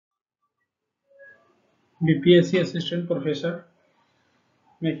BPSC Assistant Professor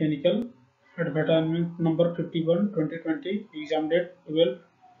Mechanical, Advertisement number 51 2020, exam date 12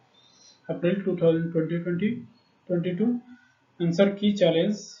 April 2020 22. Answer key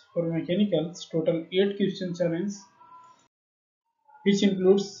challenge for mechanicals, total 8 question challenge, which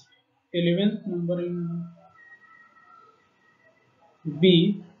includes 11th number in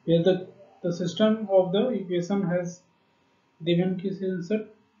B, where the system of the equation has given key answer.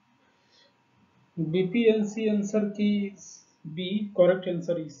 BPSC answer key is B, correct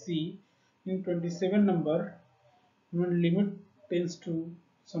answer is C. In 27 number, when limit tends to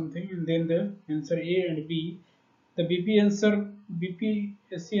something and then the answer A and B. The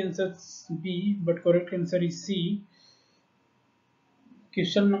BPSC answer B, but correct answer is C.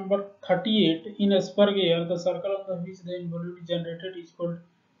 Question number 38. In Asperger air, the circle on which the involute is generated is called.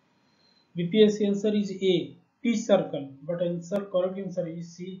 BPSC answer is A, pitch circle, but answer correct answer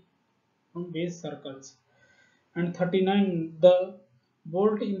is C, on base circles. And 39. The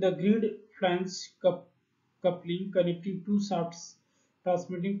bolt in the grid flange coupling connecting two shafts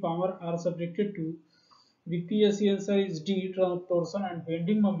transmitting power are subjected to. BPSC answer is D, torsion and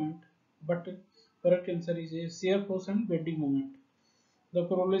bending moment, but correct answer is A, shear force and bending moment. The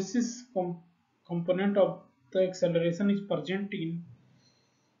pyrolysis component of the acceleration is present in.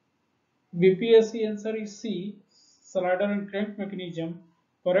 BPSC answer is C, slider and crank mechanism.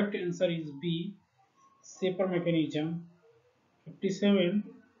 Correct answer is B, shaper mechanism. 57.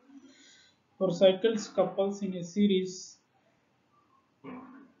 For cycles couples in a series,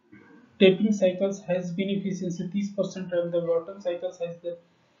 tapping cycles has been efficiency 30% and the bottom cycles has the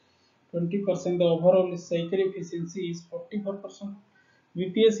 20%. The overall cycle efficiency is 44%.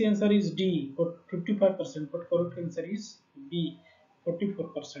 BPSC answer is D, 55%, but correct answer is B,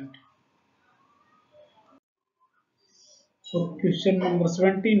 44%. For question number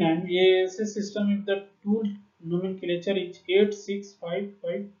 79, ASA system if the tool nomenclature is 8, 6, 5,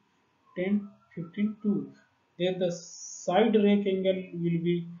 5, 10, 15, 2. Then the side rake angle will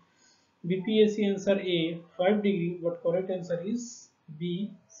be BPSC answer A 5 degree, but correct answer is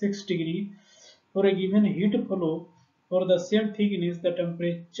B 6 degree. For a given heat flow for the same thickness, the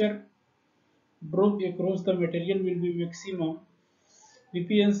temperature drop across the material will be maximum.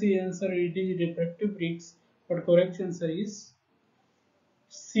 BPSC answer it is refractive bricks, but correct answer is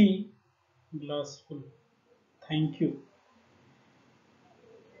C glass full. Thank you.